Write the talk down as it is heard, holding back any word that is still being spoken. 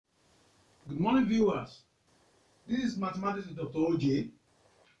Good morning, viewers. This is Mathematics with Dr. O.J.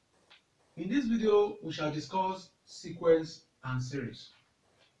 In this video, we shall discuss sequence and series.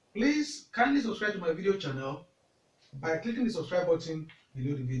 Please kindly subscribe to my video channel by clicking the subscribe button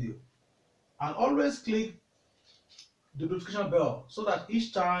below the video. And always click the notification bell so that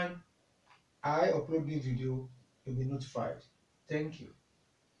each time I upload new video, you'll be notified. Thank you.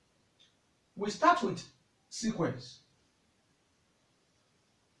 We start with sequence.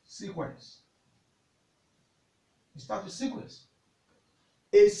 Sequence. We start with sequence.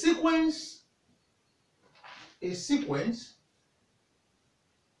 A sequence is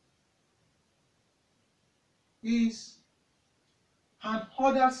an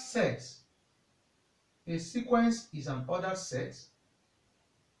ordered set. A sequence is an ordered set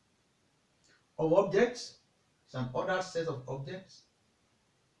of objects. It's an ordered set of objects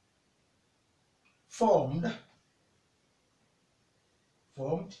formed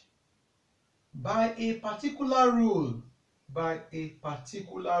by a particular rule.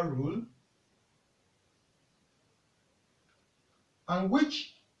 And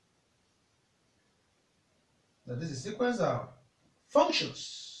which, that this is sequence, are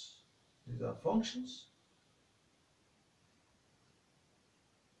functions. These are functions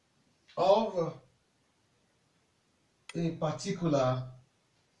of a particular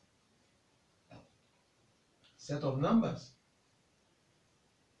set of numbers.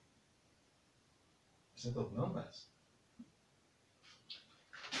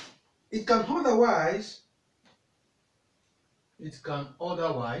 It can otherwise be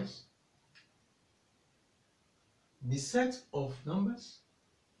set of numbers.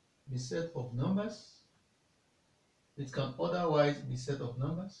 It can otherwise be set of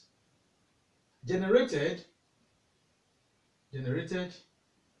numbers generated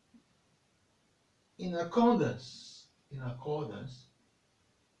in accordance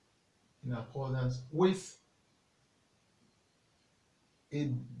with a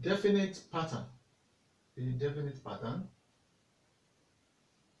definite pattern.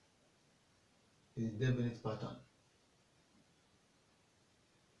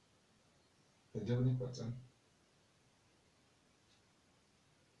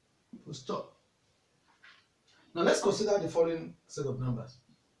 Full stop. Now let's consider the following set of numbers.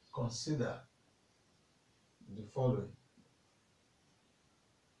 Consider the following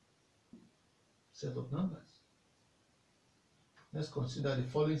set of numbers. Let's consider the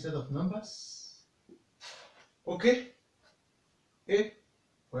following set of numbers. Okay. We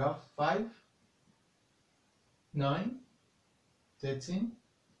have 5, 9, 13,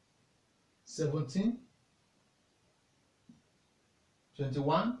 17,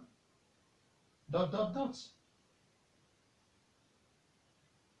 21, ...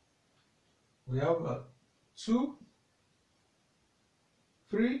 We have 2,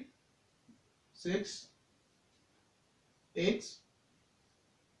 3, 6, 8,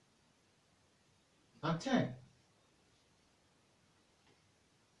 and 10.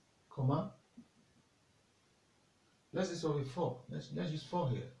 Comma. Let's use 4. Let's use 4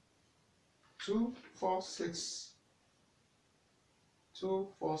 here. 2, 4, 6. 2,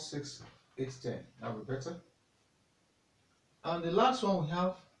 4, 6, 8, 10. That will be better. And the last one we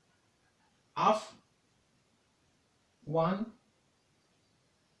have half, 1,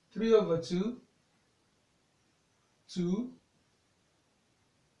 3/2, 2,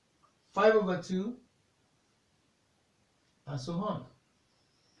 5/2, and so on.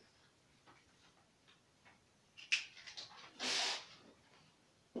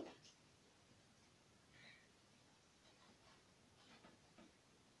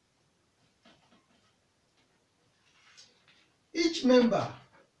 Each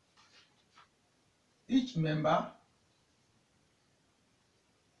member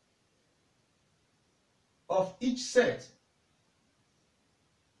of each set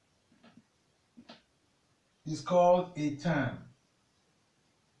is called a term.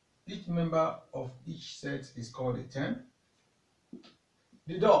 Each member of each set is called a term.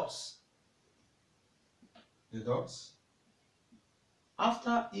 The dots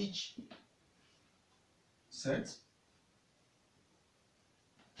after each set,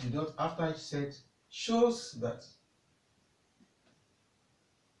 shows that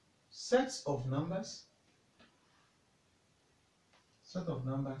sets of numbers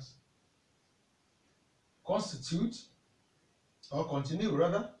constitute or continue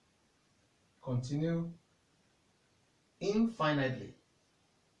infinitely.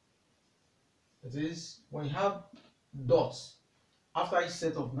 That is, when you have dots after each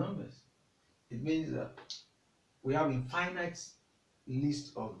set of numbers, it means that we have infinite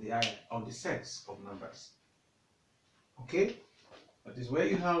list of the sets of numbers. Okay? That is where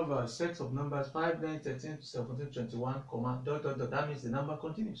you have a set of numbers 5, 9, 13, 17, 21, comma, dot, dot, dot. That means the number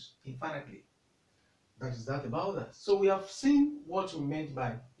continues infinitely. That is that about that. So we have seen what we meant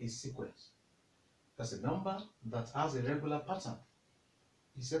by a sequence. That's a number that has a regular pattern.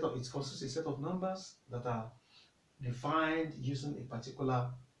 It consists of a set of numbers that are defined using a particular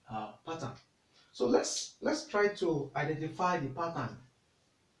pattern. So let's try to identify the pattern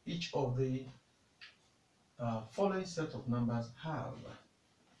each of the following set of numbers have.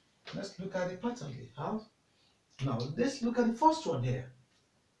 Let's look at the pattern they have. Now let's look at the first one here.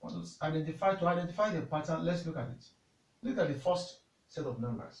 To identify the pattern, let's look at it. Look at the first set of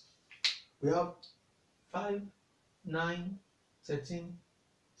numbers. We have 5, 9, 13,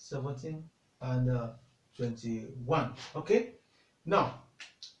 17, and 21. Okay. Now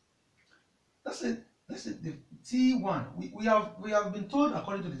that's it. The T1. We have been told,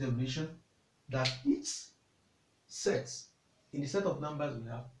 according to the definition, that each set in the set of numbers we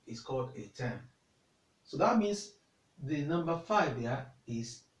have is called a term. So that means the number 5 here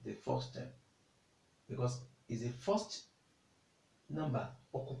is the first term, because it's the first number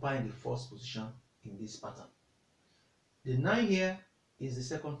occupying the first position in this pattern. The 9 here is the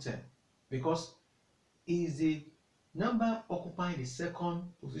second term, because it is the number occupying the second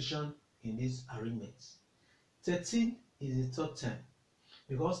position in this arrangement. 13 is the third term,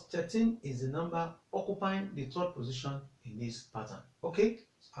 because 13 is the number occupying the third position in this pattern. Okay,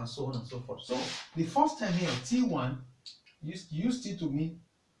 and so on and so forth. So the first term here, T1, use T to mean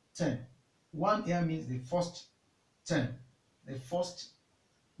 10. 1 here means the first term, the first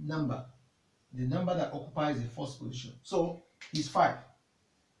number, the number that occupies the first position. So it's 5.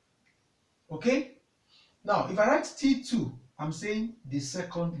 Okay. Now if I write T2, I'm saying the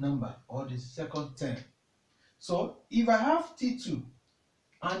second number or the second term. So if I have T2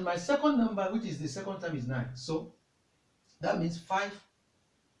 and my second number, which is the second term, is 9, so that means 5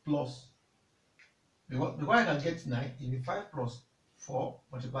 plus, because I can get 9, it will be 5 plus 4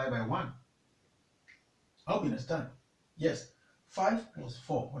 multiplied by 1. I hope you understand. Yes, 5 plus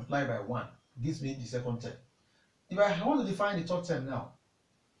 4 multiplied by 1 gives me the second term. If I want to define the third term now,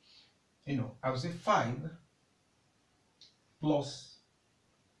 I will say 5 plus,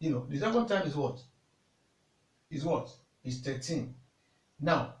 the second term is what? Is 13.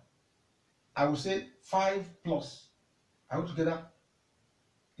 Now, I will say 5 plus, I will together,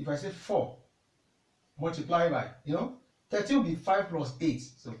 if I say 4 multiplied by, 13 will be 5 plus 8.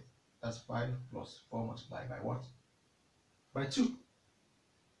 So that's 5 plus 4 multiplied by what? By 2. You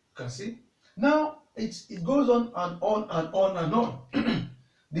can see? Now, it goes on and on and on and on.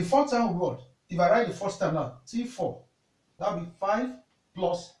 The fourth term will be what? If I write the first term now, T4, that will be 5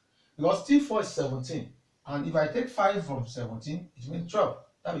 plus, because T4 is 17. And if I take 5 from 17, it means 12.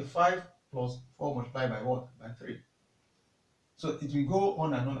 That will be 5 plus 4 multiplied by what? By 3. So it will go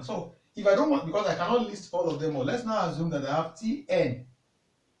on and on. So if I don't want, because I cannot list all of them all, let's now assume that I have Tn.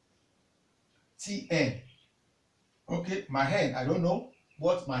 Okay, my n, I don't know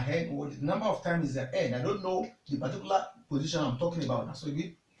what my n, what the number of times is the n. I don't know the particular position I'm talking about now. So it will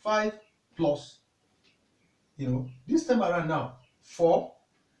be 5 plus, this time around now, 4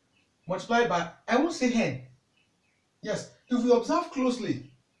 multiplied by, I won't say n. Yes, if you observe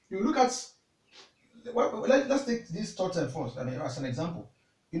closely, you look at, let's take this third term first as an example.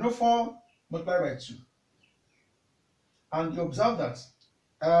 4 multiplied by 2. And you observe that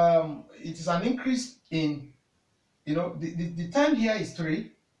it is an increase in, the time here is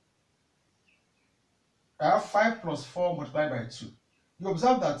 3. I have 5 plus 4 multiplied by 2. You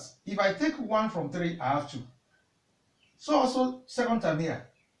observe that if I take 1 from 3, I have 2. So also second time here,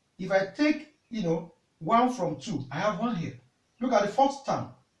 if I take 1 from 2, I have 1 here. Look at the fourth term.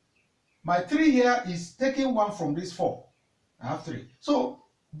 My 3 here is taking 1 from this 4. I have 3. So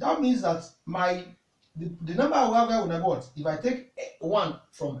that means that the number I will have here will be what? If I take 1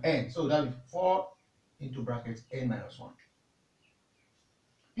 from n, so that will be 4 into bracket n minus 1.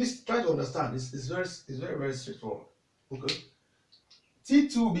 Please try to understand. It's very, very straightforward. Okay.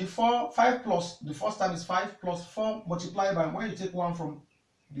 T2 will be 5 plus, the first time is 5 plus 4 multiplied by, when you take 1 from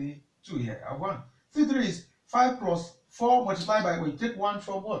the 2 here, I have 1. T3 is 5 plus 4 multiplied by, when you take 1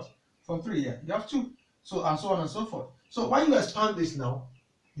 from what? From 3 here, you have 2. So, and so on and so forth. So when you expand this now,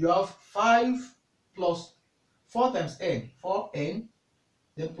 you have 5 plus 4 times n, 4n,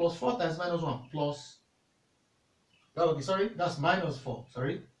 then plus 4 times minus 1, plus, that's minus 4,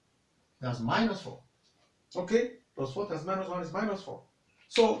 that's minus 4. Okay, plus 4 times minus 1 is minus 4.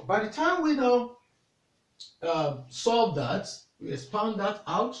 So by the time we now solve that, we expand that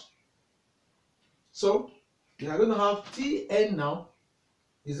out. So we are going to have Tn now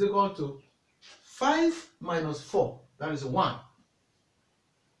is equal to 5 minus 4, that is 1.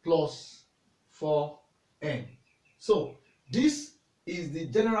 plus 4n. So this is the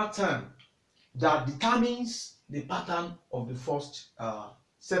general term that determines the pattern of the first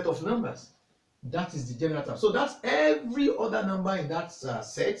set of numbers. That is the general term. So that's every other number in that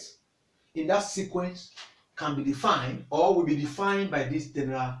set, in that sequence, can be defined or will be defined by this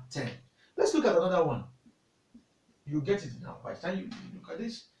general term. Let's look at another one. You get it now. By the time you look at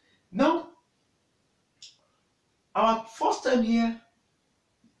this, now our first term here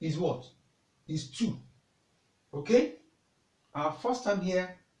is what? Is 2. Okay? Our first term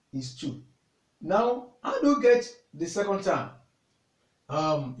here is 2. Now, how do you get the second term?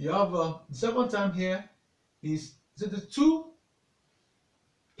 You have the second term here is the 2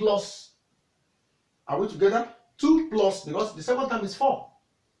 plus, are we together? 2 plus, because the second term is 4.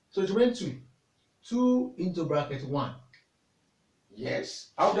 So it remains 2. 2 into bracket 1.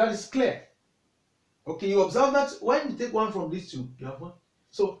 Yes, I hope that is clear. Okay, you observe that when you take 1 from these 2, you have 1.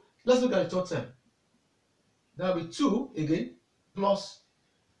 So let's look at the third term. That will be 2 again plus.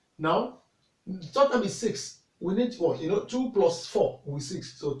 Now, the third term is 6. We need what? 2 plus 4 will be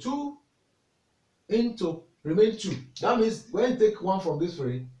 6. So 2 into remain 2. That means when you take 1 from this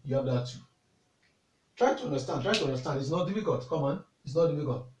 3, you have that 2. Try to understand. It's not difficult. Come on. It's not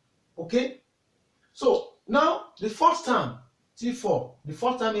difficult. Okay? So now the first term, T4, the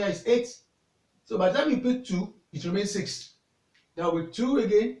first term here is 8. So by the time you pick 2, it remains 6. Now with 2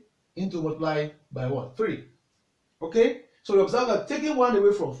 again into multiply by what? 3. Okay? So you observe that taking 1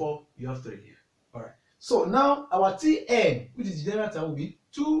 away from 4, you have 3 here. Alright. So now our Tn, which is the general term, will be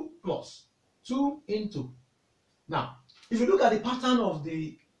 2 plus 2 into. Now, if you look at the pattern of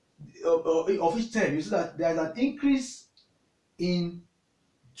the of each term, you see that there is an increase in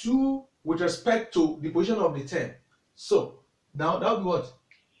 2 with respect to the position of the term. So now that will be what?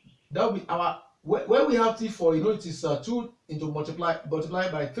 That will be our, when we have T4, it is 2 into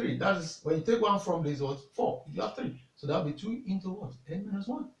multiply by 3. That is when you take 1 from this, what? 4. You have 3. So that will be 2 into what? n minus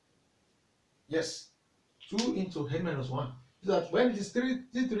 1. Yes. 2 into n minus 1. So that when it is 3,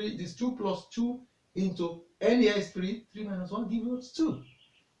 it is 2 plus 2 into n here is 3. 3 minus 1 gives you 2.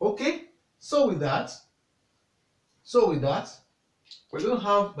 Okay? So with that, we're going to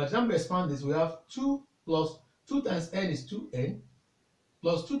have, by the time we expand this, we have 2 plus 2 times n is 2n,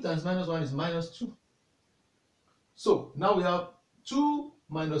 plus 2 times minus 1 is minus 2. So now we have 2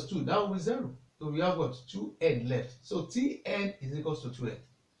 minus 2, that will be 0. So we have what? 2n left. So Tn is equals to 2n.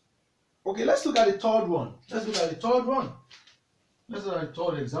 Okay, let's look at the third one. Let's look at the third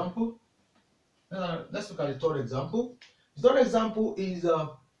example. Let's look at the third example. The third example is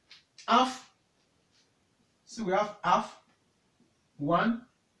half. So we have half 1,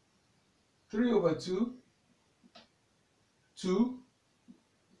 3 over 2, 2,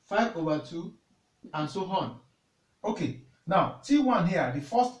 5 over 2, and so on. Okay, now T1 here, the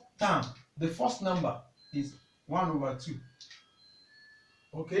first term, the first number is 1 over 2.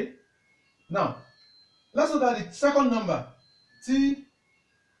 Okay, now let's look at the second number, T2.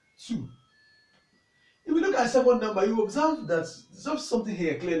 If you look at the second number, you observe that there's something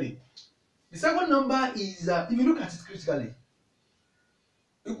here clearly. The second number is, if you look at it critically,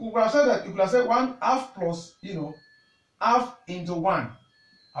 you could have said 1 half plus, half into 1.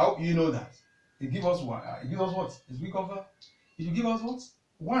 I hope you know that. It gives us what? It gives us what? Is we cover? It will give us what?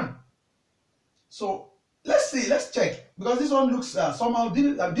 1. So let's check, because this one looks somehow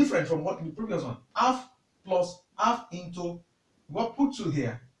different from what the previous one. Half plus half into what? Put 2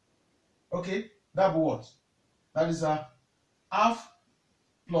 here. Okay, that will what? That is half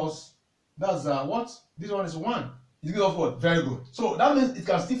plus, that's what? This one is 1. It gives us what? Very good. So that means it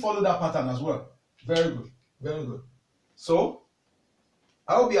can still follow that pattern as well. Very good. Very good. So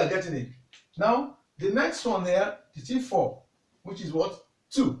I hope you are getting it. Now the next one here, the T4, which is what?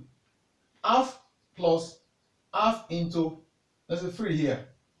 2. Half plus half into, there's a 3 here.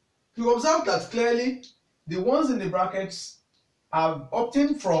 You observe that clearly the ones in the brackets are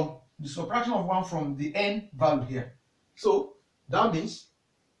obtained from the subtraction of 1 from the n value here. So that means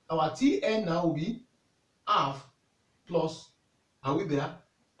our Tn now will be half plus, are we there?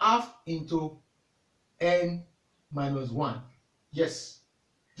 Half into n minus 1. Yes.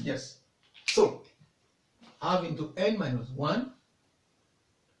 Yes. So half into n minus 1.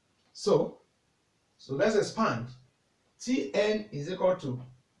 So let's expand. Tn is equal to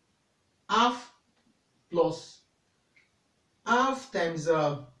half plus half times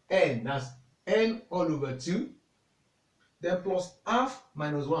n, that's n all over 2, then plus half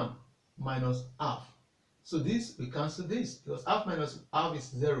minus 1 minus half. So this, we cancel this, because half minus half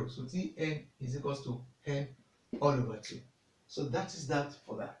is 0. So Tn is equals to n all over 2. So that is that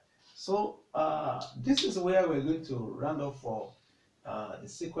for that. So this is where we're going to round off for the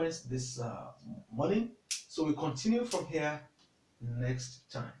sequence this morning. So we continue from here next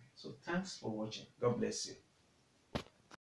time. So thanks for watching. God bless you.